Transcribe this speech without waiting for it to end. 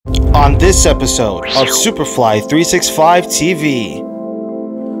on this episode of Superfly 365 TV.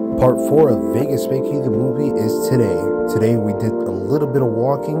 Part 4 of Vegas VACAY the movie is today. Today we did a little bit of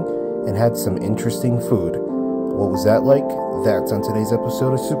walking and had some interesting food. What was that like? That's on today's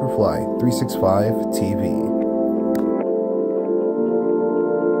episode of Superfly 365 TV.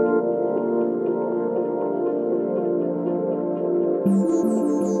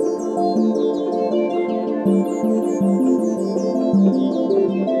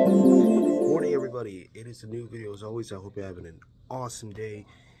 It is a new video as always. I hope you're having an awesome day,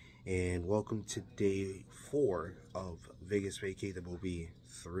 and welcome to day 4 of Vegas VACAY the movie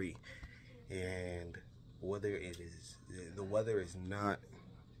 3. And the weather is not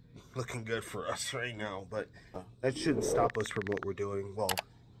looking good for us right now, but that shouldn't stop us from what we're doing. Well,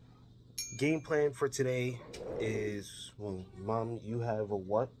 game plan for today is, well, Mom, you have a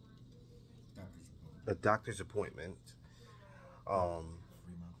what? A doctor's appointment.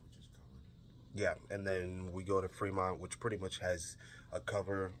 Yeah, and then we go to Fremont, which pretty much has a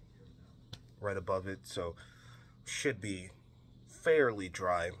cover right above it, so should be fairly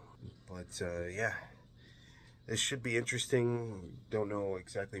dry. But yeah, this should be interesting. Don't know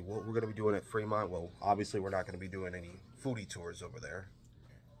exactly what we're going to be doing at Fremont. Well, obviously we're not going to be doing any foodie tours over there,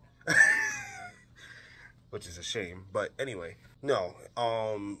 which is a shame. But anyway, no,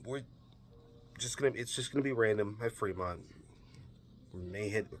 we're just gonna. It's just gonna be random at Fremont. We may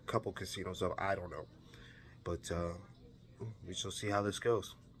hit a couple casinos up, I don't know. But we shall see how this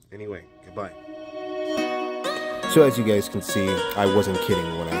goes. Anyway, goodbye. So as you guys can see, I wasn't kidding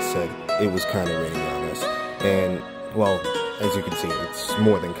when I said it was kind of raining on us. And, well, as you can see, it's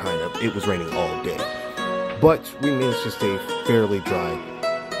more than kind of. It was raining all day. But we managed to stay fairly dry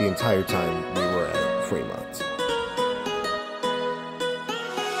the entire time we were at Fremont.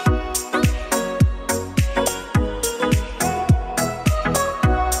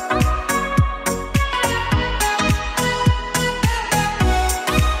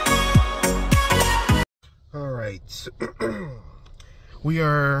 We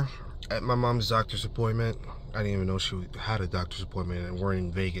are at my mom's doctor's appointment. I didn't even know she had a doctor's appointment, and we're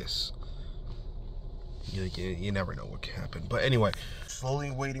in Vegas. You never know what can happen. But anyway,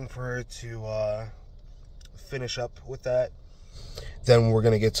 slowly waiting for her to finish up with that. Then we're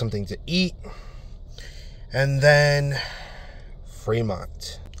gonna get something to eat, and then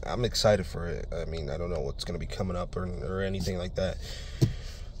Fremont. I'm excited for it. I mean, I don't know what's gonna be coming up or anything like that.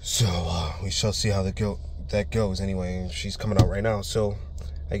 So we shall see how that goes. Anyway, she's coming out right now, so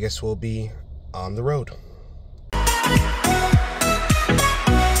I guess we'll be on the road.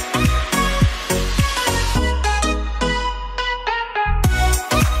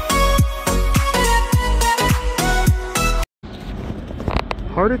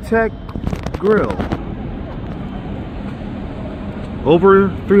 Heart Attack Grill. Over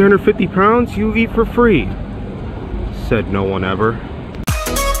 350 pounds, you eat for free, said no one ever.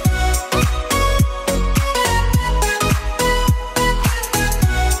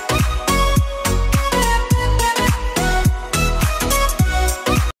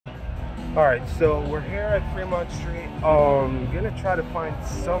 Alright, so we're here at Fremont Street. Gonna try to find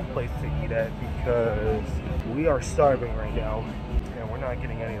some place to eat at because we are starving right now and we're not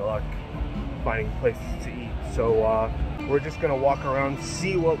getting any luck finding places to eat. So we're just gonna walk around,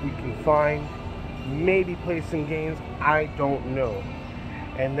 see what we can find, maybe play some games, I don't know.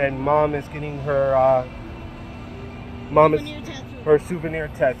 And then Mom is getting her her souvenir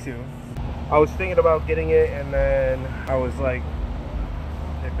tattoo. I was thinking about getting it, and then I was like,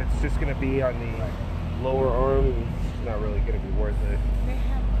 if it's just going to be on the lower arm, it's not really going to be worth it.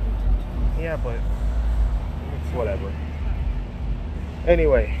 Yeah, but it's whatever.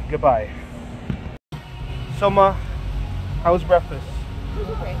 Anyway, goodbye. So, Ma, how was breakfast? It was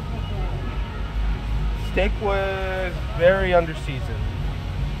okay. Steak was very under-seasoned.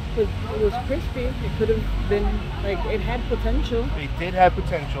 It was crispy. It could have been, like, it had potential. It did have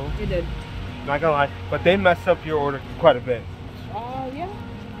potential. It did. Not gonna lie, but they messed up your order quite a bit. Yeah.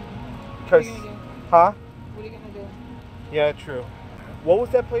 Because, huh? What are you gonna do? Yeah, true. What was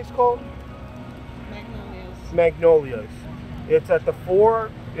that place called? Magnolias. Magnolias. It's at the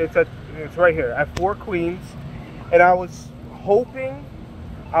it's right here at 4 Queens, and I was hoping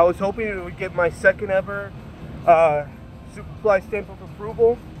it would get my second ever Superfly stamp of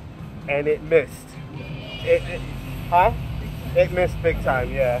approval, and it missed. It missed big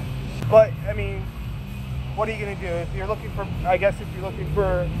time, yeah. But I mean, what are you gonna do if you're looking for? I guess if you're looking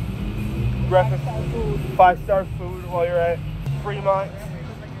for breakfast, 5-star food while you're at Fremont.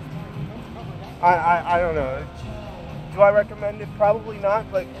 I don't know. Do I recommend it? Probably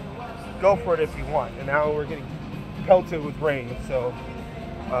not, but go for it if you want. And now we're getting pelted with rain, so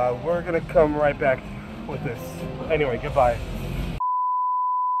We're gonna come right back with this. Anyway, goodbye.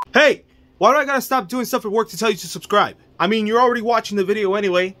 Hey, why do I gotta stop doing stuff at work to tell you to subscribe? I mean, you're already watching the video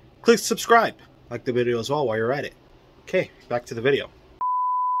anyway. Click subscribe. Like the video as well while you're at it. Okay, back to the video.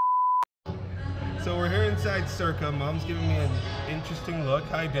 So we're here inside Circa. Mom's giving me an interesting look.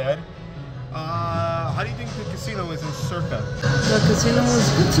 Hi, Dad. How do you think the casino is in Circa? The casino was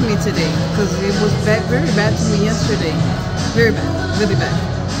good to me today because it was very bad to me yesterday. Very bad, really bad.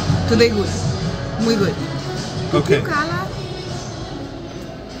 Today good, muy good. Okay.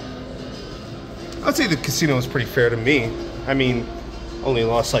 I'd say the casino was pretty fair to me. I mean, only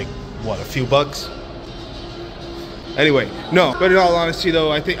lost like, what, a few bucks? Anyway, no, but in all honesty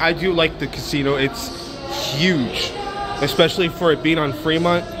though, I think I do like the casino. It's huge, especially for it being on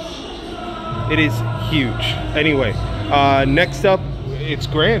Fremont. It is huge. Anyway, next up, it's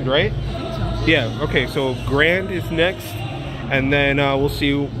Grand, right? Yeah, okay, so Grand is next, and then we'll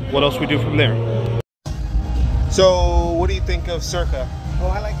see what else we do from there. So, what do you think of Circa? Oh,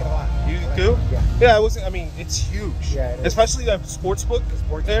 I like it a lot. You do? Yeah. Yeah, I mean, it's huge. Yeah, it is. Especially that sportsbook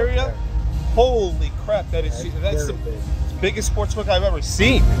area. Yeah. Holy crap, that's the biggest sportsbook I've ever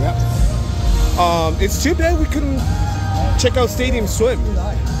seen. Yep. It's too bad we couldn't check out Stadium Swim.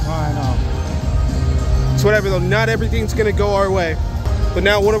 Oh, I know. It's whatever though, not everything's gonna go our way. But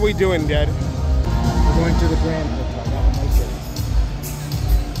now what are we doing, Dad? We're going to the Grand Hotel. That one right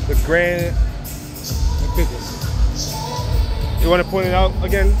there. The Grand. The biggest. You want to point it out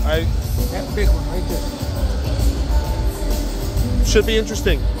again? That big one right there. Should be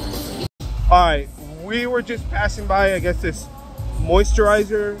interesting. All right, we were just passing by, I guess, this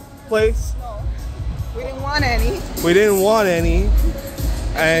moisturizer place. No, we didn't want any. We didn't want any.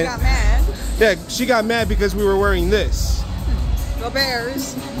 And she got mad. Yeah, she got mad because we were wearing this. The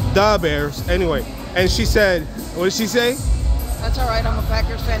Bears. The Bears. Anyway, and she said, what did she say? That's all right, I'm a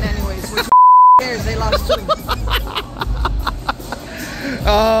Packers fan anyways. Which Bears, they lost too.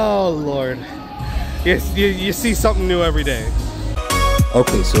 Oh, Lord. Yes, you see something new every day.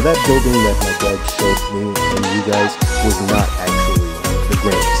 Okay, so that building that my dad showed me and you guys was not actually the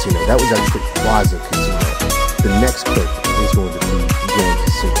Grand Casino. That was actually Plaza Casino. The next clip is going to be Grand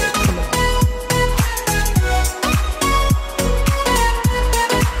Casino coming up.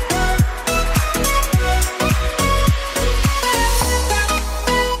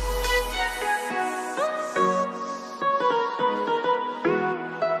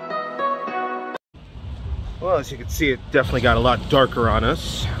 Well, as you can see, it definitely got a lot darker on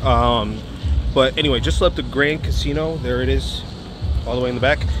us. But anyway, just left the Grand Casino. There it is, all the way in the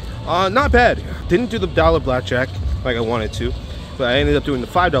back. Not bad. Didn't do the dollar blackjack like I wanted to, but I ended up doing the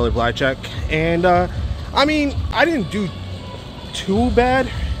 $5 blackjack. And I mean, I didn't do too bad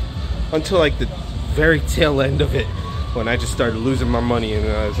until like the very tail end of it, when I just started losing my money,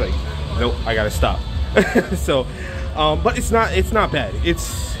 and I was like, nope, I gotta stop. So, but it's not bad.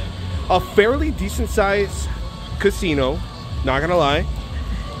 It's a fairly decent size casino, not gonna lie.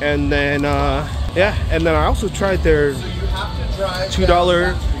 And then yeah, and then I also tried their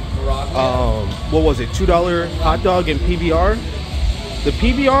 $2 what was it, $2 hot dog and PBR. The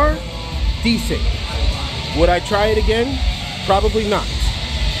PBR, decent. Would I try it again? Probably not.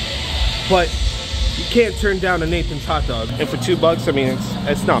 But you can't turn down a Nathan's hot dog, and for $2, I mean,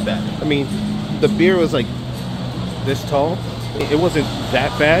 it's not bad. I mean, the beer was like this tall. It wasn't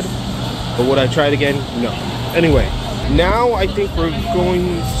that bad. But would I try it again? No. Anyway, now I think we're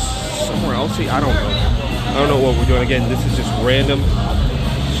going somewhere else. I don't know what we're doing. Again, this is just random.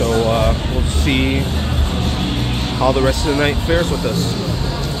 So we'll see how the rest of the night fares with us.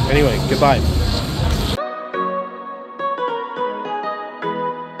 Anyway, goodbye.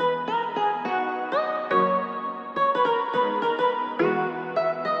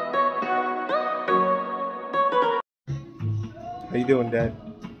 How you doing, Dad?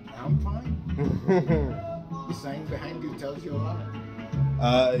 I'm fine. The sign behind you tells you a lot.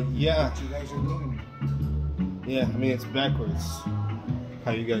 Yeah. What you guys are doing. Yeah, I mean, it's backwards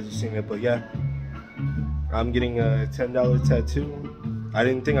how you guys are seeing it, but yeah. I'm getting a $10 tattoo. I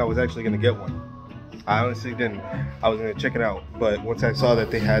didn't think I was actually gonna get one. I honestly didn't. I was gonna check it out, but once I saw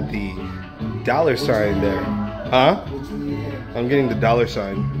that they had the dollar sign there. Huh? I'm getting the dollar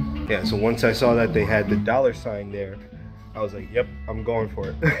sign. Yeah, so once I saw that they had the dollar sign there, I was like, yep, I'm going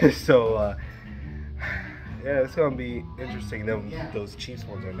for it. So, yeah, it's gonna be interesting. Those Chiefs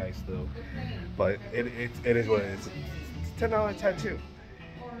ones are nice though, but it is what it is. It's a $10 tattoo,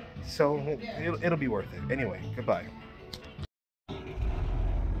 so it'll be worth it. Anyway, goodbye.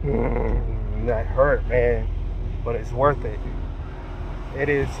 That hurt, man, but it's worth it. It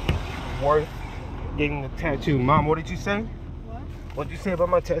is worth getting the tattoo. Mom, what did you say? What? What'd you say about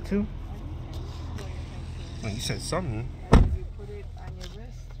my tattoo? Well, you said something. You put it on your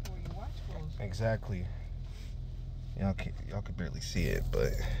wrist for your watch clothes. Exactly. Y'all can barely see it,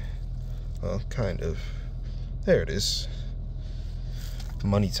 but well, kind of. There it is.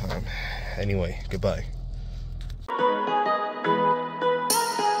 Money time. Anyway, goodbye.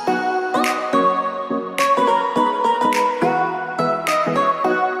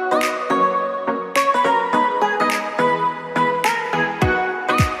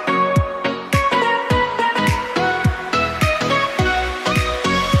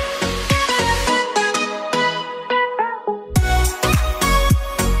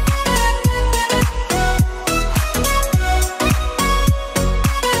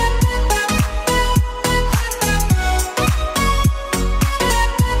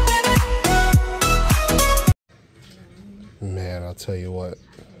 Man, I'll tell you what.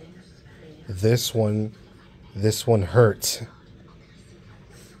 This one hurt.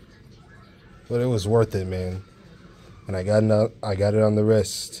 But it was worth it, man. And I got it on the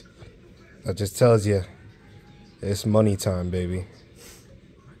wrist. That just tells you it's money time, baby.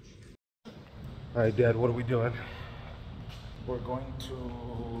 All right, Dad, what are we doing? We're going to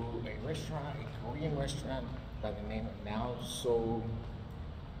a restaurant, a Korean restaurant by the name of Now So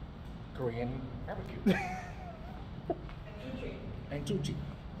Korean Barbecue. And sushi.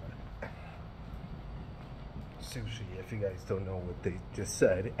 Sushi, if you guys don't know what they just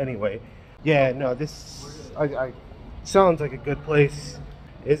said. Anyway, yeah, no, this I sounds like a good place.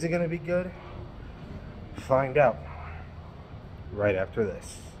 Is it gonna be good? Find out right after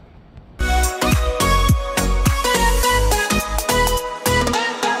this.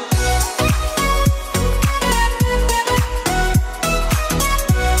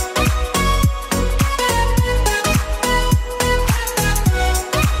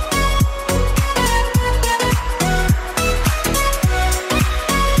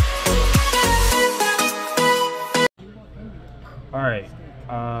 Alright,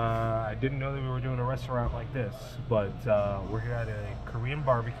 I didn't know that we were doing a restaurant like this, but we're here at a Korean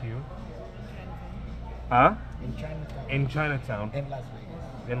barbecue. Huh? In Chinatown. In Chinatown. In Las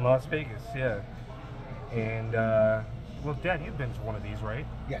Vegas. In Las Vegas, yeah. And, well, Dad, you've been to one of these, right?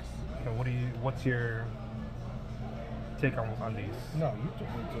 Yes. And what's your take on these? No, you took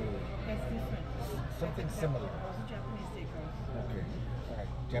me to That's different. something similar. It's Japanese steakhouse. Okay. All right.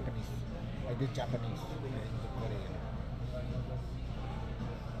 Japanese. I did Japanese. Korean.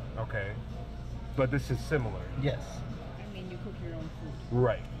 Okay. But this is similar. Yes. I mean, you cook your own food.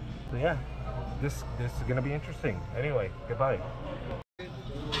 Right. So yeah, this is gonna be interesting. Anyway, goodbye.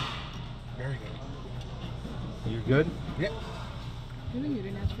 Very good. You good? Yep. You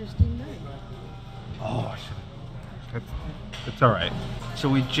didn't ask for steamed egg. Oh, I should. It's all right. So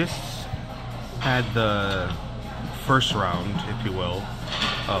we just had the first round, if you will,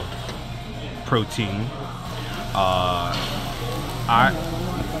 of protein.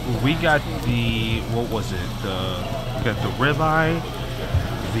 We got the, what was it? We got the ribeye,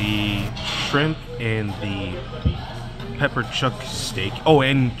 the shrimp, and the pepper chuck steak. Oh,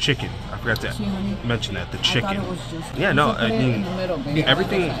 and chicken. I forgot to mention that, the chicken. I thought it was just, yeah, no, I mean, in the middle, baby.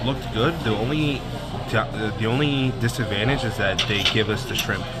 everything looked good. The only disadvantage is that they give us the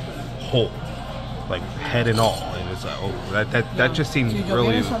shrimp whole, like head and all, and it's like, oh, that just seemed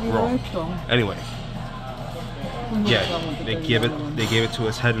really wrong. Anyway. Yeah, they gave it to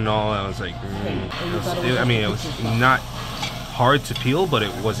us head and all. And I was like, I mean, it was not hard to peel, but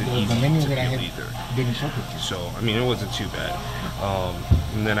it wasn't easy to peel either. So I mean, it wasn't too bad.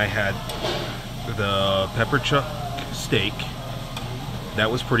 And then I had the pepper chuck steak. That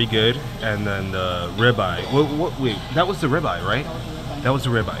was pretty good. And then the ribeye. Wait, that was the ribeye, right? That was the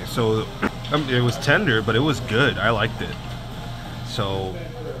ribeye. So it was tender, but it was good. I liked it. So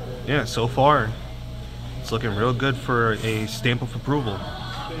yeah, so far. It's looking real good for a stamp of approval,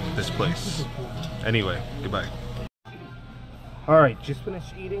 this place. Anyway, goodbye. Alright, just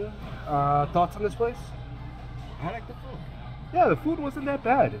finished eating. Thoughts on this place? I like the food. Yeah, the food wasn't that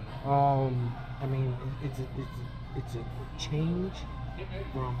bad. I mean, it's a change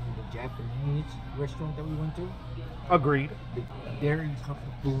from the Japanese restaurant that we went to. Agreed. There you have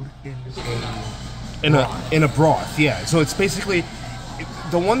the food In a broth, yeah. So it's basically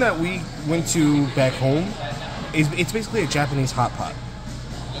the one that we went to back home. It's basically a Japanese hot pot.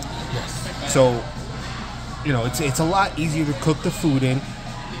 Yes. So you know, it's a lot easier to cook the food in.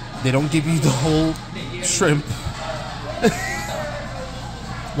 They don't give you the whole shrimp.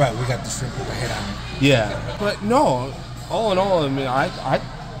 Right, we got the shrimp with the head on it. Yeah, but no. All in all, I mean,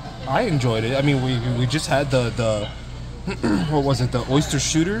 I enjoyed it. I mean, we just had the what was it? The oyster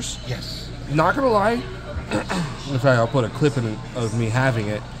shooters. Yes. Not gonna lie, In fact, I'll put a clip in of me having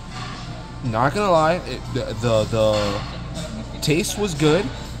it. Not gonna lie, the taste was good.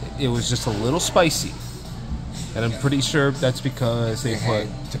 It was just a little spicy, and I'm pretty sure that's because they put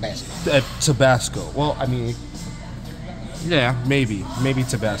Tabasco. Well, I mean, yeah, maybe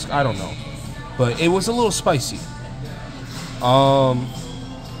Tabasco. I don't know, but it was a little spicy.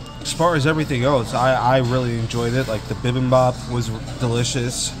 As far as everything else, I really enjoyed it. Like the bibimbap was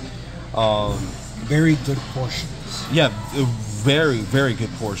delicious. Very good portions. Yeah, very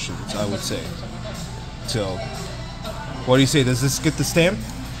good portions, I would say. So, what do you say? Does this get the stamp?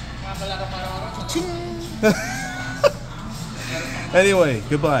 Anyway,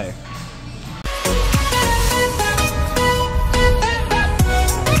 goodbye.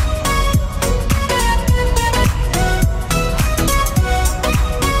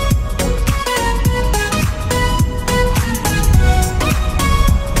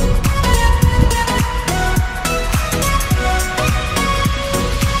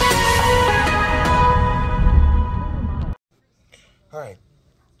 Alright,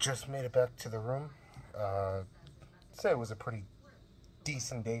 just made it back to the room. Say it was a pretty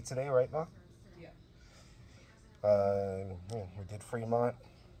decent day today, right, Ma? Yeah. Yeah, we did Fremont.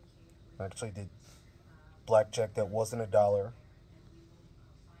 Actually did blackjack that wasn't $1,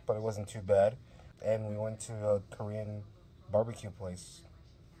 but it wasn't too bad. And we went to a Korean barbecue place,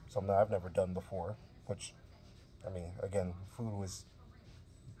 something I've never done before, which, I mean, again, food was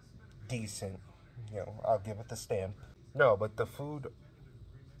decent. You know, I'll give it the stamp. No, but the food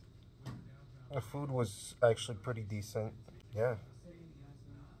was actually pretty decent. Yeah.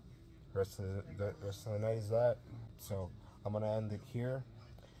 Rest of the night is that. So I'm gonna end it here.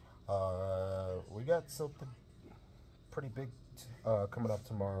 We got something pretty big coming up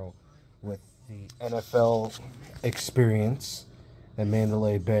tomorrow with the NFL experience in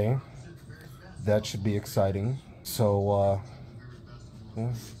Mandalay Bay. That should be exciting. So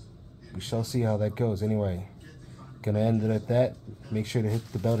yeah, we shall see how that goes. Anyway, gonna end it at that. Make sure to hit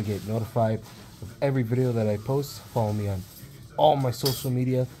the bell to get notified of every video that I post. Follow me on all my social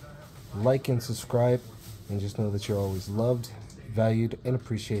media. Like and subscribe. And just know that you're always loved, valued, and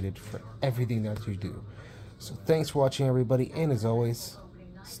appreciated for everything that you do. So thanks for watching, everybody. And as always,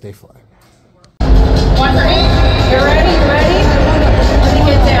 stay fly.